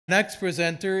Next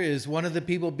presenter is one of the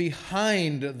people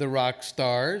behind the rock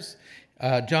stars.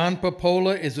 John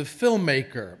Papola is a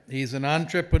filmmaker. He's an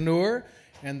entrepreneur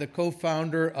and the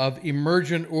co-founder of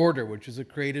Emergent Order, which is a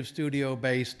creative studio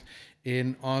based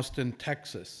in Austin,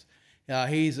 Texas.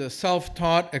 He's a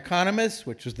self-taught economist,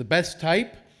 which is the best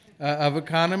type of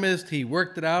economist. He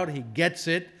worked it out. He gets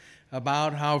it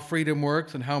about how freedom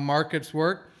works and how markets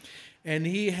work. And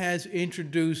he has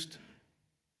introduced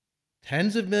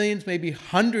tens of millions, maybe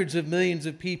hundreds of millions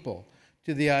of people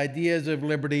to the ideas of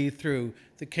liberty through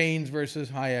the Keynes versus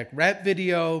Hayek rap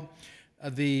video,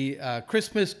 the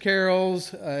Christmas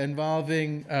carols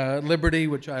involving liberty,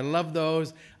 which I love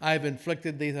those. I've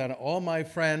inflicted these on all my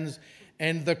friends.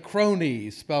 And The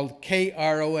Cronies, spelled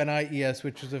K-R-O-N-I-E-S,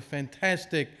 which is a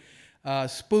fantastic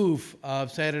spoof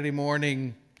of Saturday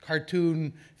morning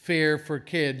cartoon fare for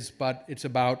kids, but it's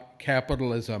about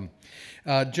capitalism.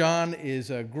 John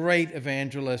is a great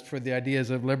evangelist for the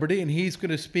ideas of liberty, and he's going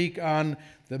to speak on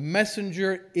the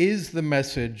messenger is the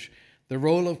message, the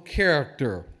role of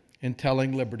character in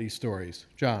telling liberty stories.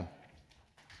 John.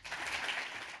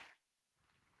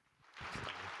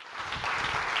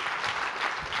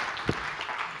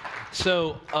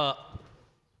 So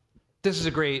this is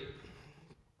a great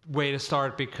way to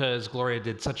start because Gloria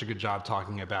did such a good job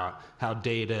talking about how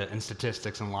data and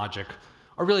statistics and logic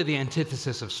are really the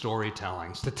antithesis of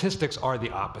storytelling. Statistics are the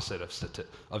opposite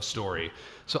of story.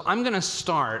 So I'm going to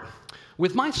start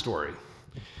with my story.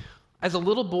 As a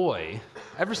little boy,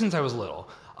 ever since I was little,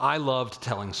 I loved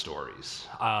telling stories.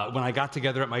 When I got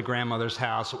together at my grandmother's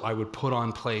house, I would put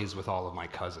on plays with all of my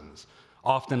cousins,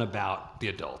 often about the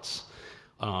adults.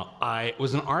 I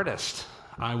was an artist.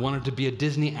 I wanted to be a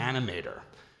Disney animator.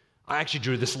 I actually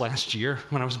drew this last year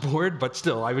when I was bored, but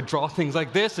still, I would draw things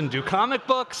like this and do comic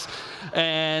books.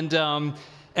 And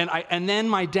then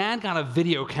my dad got a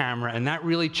video camera, and that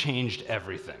really changed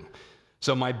everything.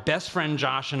 So my best friend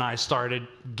Josh and I started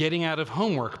getting out of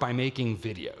homework by making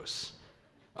videos.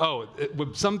 Oh,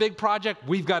 some big project,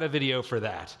 we've got a video for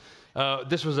that.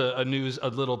 This was a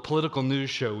little political news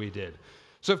show we did.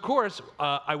 So of course,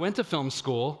 I went to film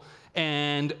school,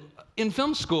 and in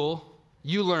film school,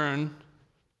 you learn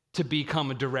to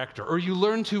become a director, or you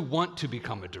learn to want to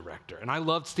become a director. And I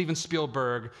loved Steven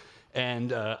Spielberg,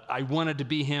 and I wanted to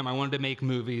be him. I wanted to make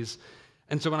movies.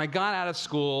 And so when I got out of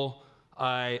school,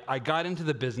 I got into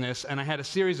the business, and I had a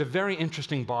series of very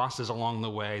interesting bosses along the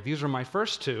way. These were my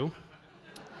first two.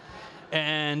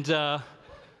 And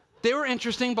they were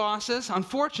interesting bosses.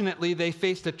 Unfortunately, they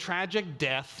faced a tragic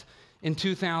death in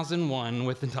 2001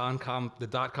 with the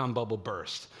dot-com bubble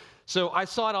burst. So I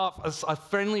sought off a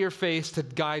friendlier face to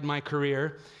guide my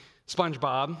career,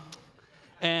 SpongeBob.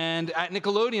 And at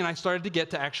Nickelodeon, I started to get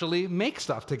to actually make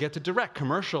stuff, to get to direct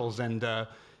commercials and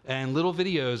little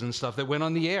videos and stuff that went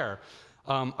on the air.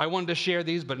 I wanted to share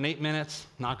these, but in 8 minutes,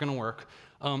 not going to work.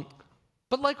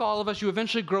 But like all of us, you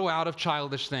eventually grow out of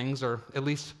childish things, or at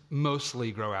least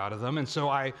mostly grow out of them. And so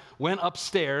I went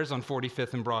upstairs on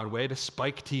 45th and Broadway to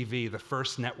Spike TV, the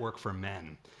first network for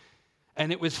men.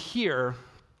 And it was here,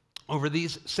 over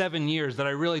these 7 years, that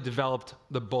I really developed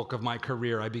the bulk of my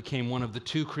career. I became one of the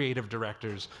 2 creative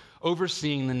directors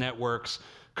overseeing the network's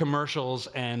commercials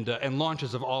and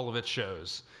launches of all of its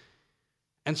shows.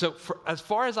 And so as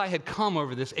far as I had come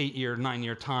over this 8-year,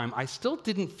 9-year time, I still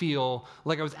didn't feel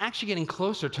like I was actually getting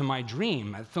closer to my dream,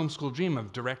 my film school dream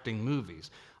of directing movies.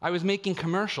 I was making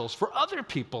commercials for other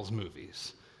people's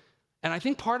movies. And I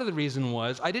think part of the reason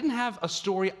was I didn't have a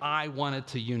story I wanted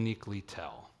to uniquely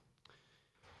tell.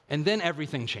 And then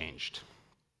everything changed.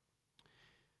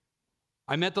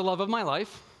 I met the love of my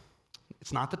life.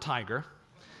 It's not the tiger.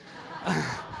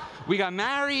 We got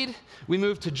married, we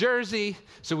moved to Jersey,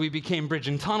 so we became bridge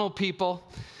and tunnel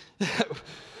people.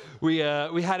 We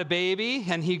had a baby,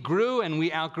 and he grew, and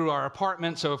we outgrew our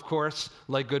apartment, so of course,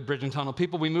 like good bridge and tunnel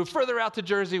people, we moved further out to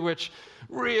Jersey, which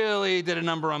really did a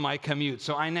number on my commute.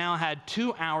 So I now had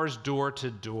 2 hours door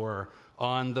to door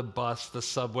on the bus, the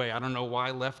subway. I don't know why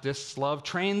leftists love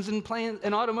trains and planes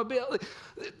and automobiles.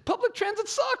 Public transit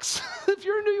sucks. If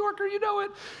you're a New Yorker, you know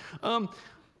it.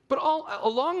 But all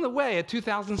along the way, at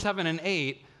 2007 and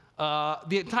 2008,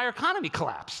 the entire economy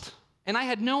collapsed. And I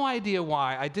had no idea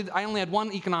why. I only had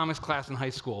 1 economics class in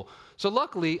high school. So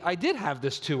luckily, I did have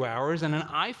this 2 hours and an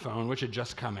iPhone, which had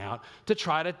just come out, to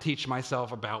try to teach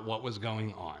myself about what was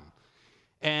going on.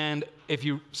 And if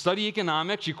you study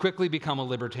economics, you quickly become a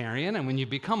libertarian. And when you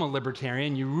become a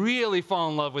libertarian, you really fall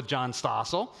in love with John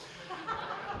Stossel.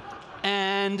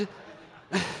 And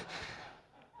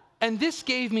this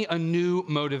gave me a new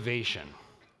motivation.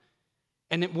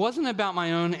 And it wasn't about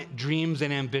my own dreams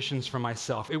and ambitions for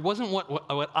myself. It wasn't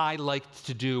what I liked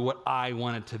to do, what I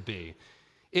wanted to be.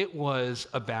 It was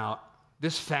about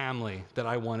this family that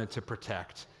I wanted to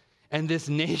protect and this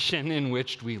nation in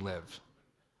which we live.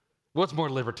 What's more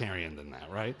libertarian than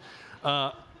that, right?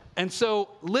 And so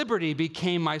liberty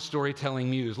became my storytelling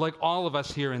muse, like all of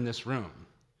us here in this room.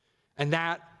 And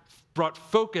that brought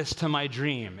focus to my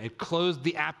dream. It closed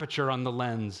the aperture on the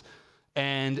lens.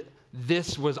 And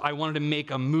I wanted to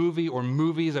make a movie or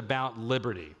movies about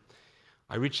liberty.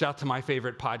 I reached out to my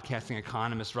favorite podcasting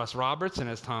economist, Russ Roberts, and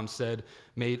as Tom said,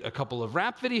 made a couple of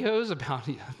rap videos about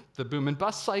the boom and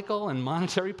bust cycle and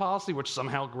monetary policy, which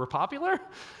somehow were popular.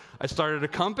 I started a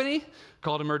company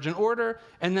called Emergent Order,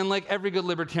 and then, like every good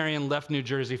libertarian, left New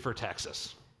Jersey for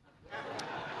Texas.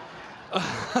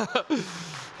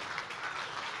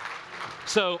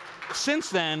 So since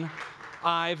then,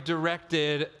 I've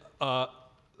directed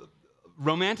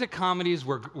romantic comedies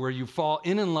where you fall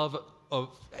in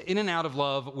and out of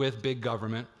love with big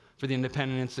government for the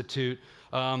Independent Institute,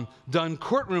 done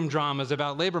courtroom dramas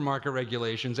about labor market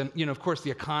regulations, and of course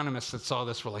the economists that saw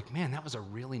this were like, man, that was a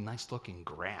really nice looking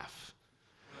graph.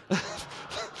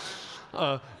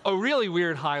 A really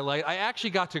weird highlight, I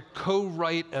actually got to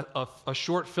co-write a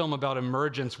short film about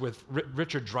emergence with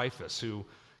Richard Dreyfuss, who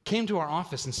came to our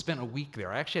office and spent a week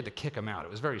there. I actually had to kick him out.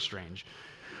 It was very strange.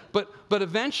 But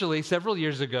eventually, several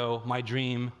years ago, my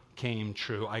dream came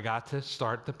true. I got to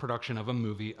start the production of a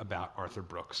movie about Arthur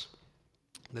Brooks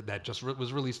that just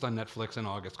was released on Netflix in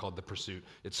August, called The Pursuit.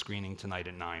 It's screening tonight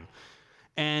at 9.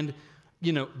 And,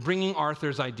 bringing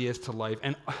Arthur's ideas to life.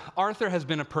 And Arthur has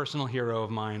been a personal hero of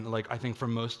mine, like I think for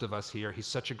most of us here. He's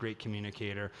such a great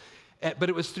communicator. But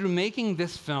it was through making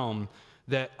this film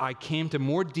that I came to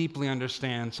more deeply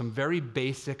understand some very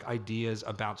basic ideas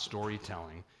about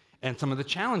storytelling and some of the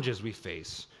challenges we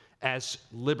face as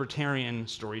libertarian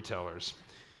storytellers.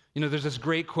 There's this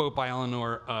great quote by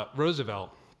Eleanor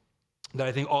Roosevelt that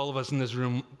I think all of us in this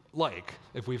room like,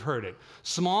 if we've heard it.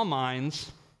 Small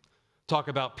minds talk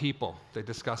about people. They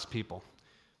discuss people.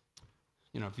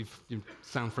 If you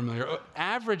sound familiar.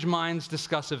 Average minds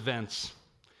discuss events,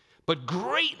 but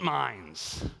great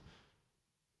minds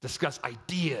discuss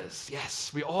ideas.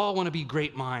 Yes, we all want to be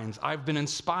great minds. I've been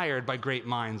inspired by great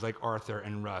minds like Arthur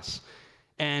and Russ.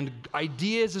 And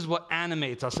ideas is what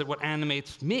animates us, what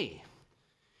animates me.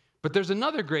 But there's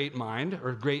another great mind,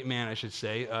 or great man, I should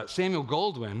say, Samuel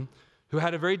Goldwyn, who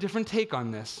had a very different take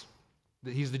on this.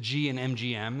 He's the G in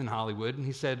MGM in Hollywood, and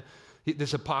he said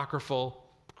this apocryphal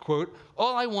quote,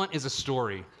 "All I want is a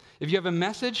story. If you have a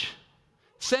message,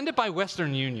 send it by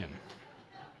Western Union."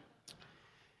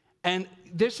 And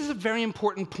this is a very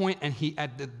important point, and he,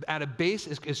 at a base,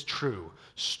 is true.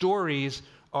 Stories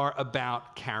are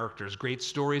about characters. Great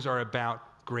stories are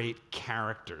about great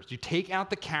characters. You take out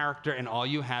the character, and all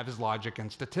you have is logic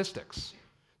and statistics.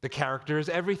 The character is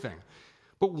everything.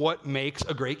 But what makes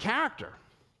a great character?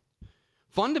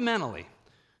 Fundamentally,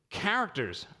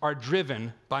 characters are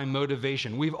driven by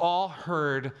motivation. We've all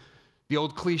heard the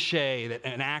old cliche that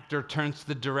an actor turns to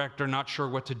the director not sure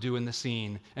what to do in the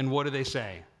scene, and what do they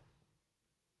say?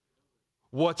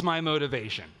 What's my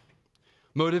motivation?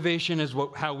 Motivation is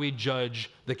how we judge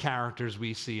the characters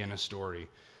we see in a story.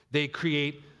 They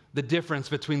create the difference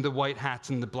between the white hats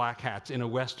and the black hats in a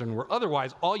Western, where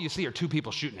otherwise all you see are two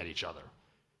people shooting at each other.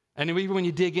 And even when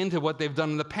you dig into what they've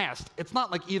done in the past, it's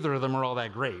not like either of them are all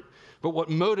that great. But what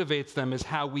motivates them is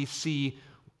how we see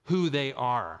who they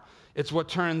are. It's what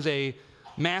turns a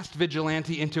masked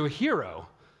vigilante into a hero,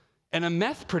 and a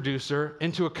meth producer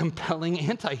into a compelling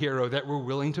anti-hero that we're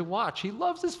willing to watch. He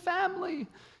loves his family.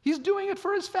 He's doing it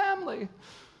for his family.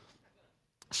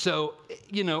 So,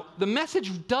 the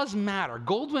message does matter.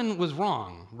 Goldwyn was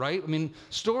wrong, right? I mean,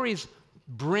 stories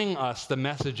bring us the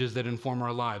messages that inform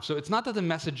our lives. So it's not that the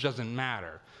message doesn't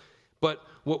matter, but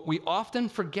what we often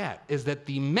forget is that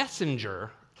the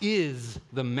messenger is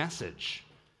the message.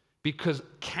 Because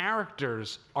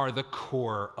characters are the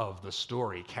core of the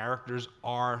story. Characters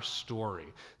are story.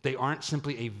 They aren't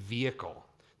simply a vehicle.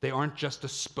 They aren't just a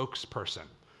spokesperson.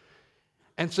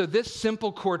 And so this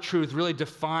simple core truth really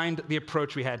defined the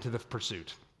approach we had to the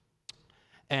pursuit.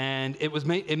 And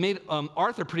it made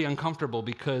Arthur pretty uncomfortable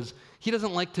because he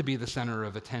doesn't like to be the center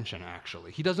of attention,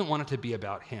 actually. He doesn't want it to be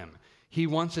about him. He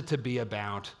wants it to be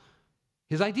about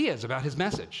his ideas, about his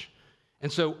message.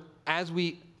 And so as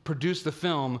we produced the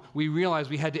film, we realized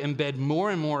we had to embed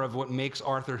more and more of what makes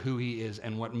Arthur who he is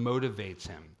and what motivates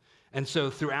him. And so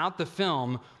throughout the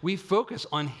film, we focus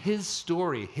on his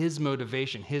story, his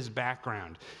motivation, his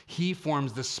background. He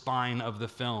forms the spine of the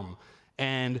film.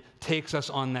 and takes us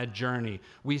on that journey.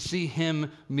 We see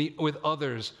him meet with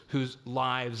others whose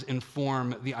lives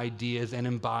inform the ideas and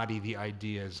embody the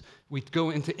ideas. We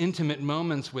go into intimate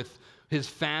moments with his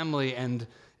family, and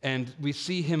we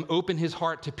see him open his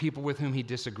heart to people with whom he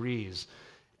disagrees.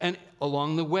 And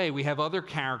along the way, we have other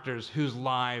characters whose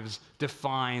lives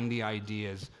define the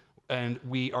ideas, and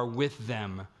we are with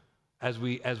them as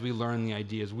we learn the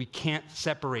ideas. We can't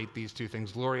separate these two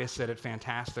things. Gloria said it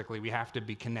fantastically. We have to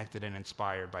be connected and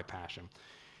inspired by passion.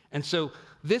 And so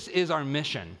this is our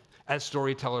mission as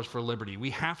storytellers for liberty. We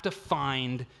have to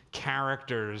find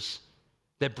characters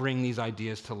that bring these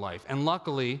ideas to life. And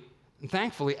luckily, and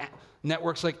thankfully,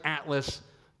 networks like Atlas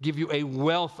give you a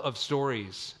wealth of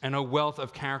stories and a wealth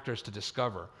of characters to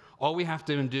discover. All we have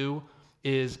to do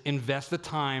is invest the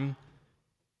time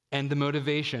and the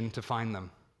motivation to find them.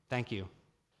 Thank you.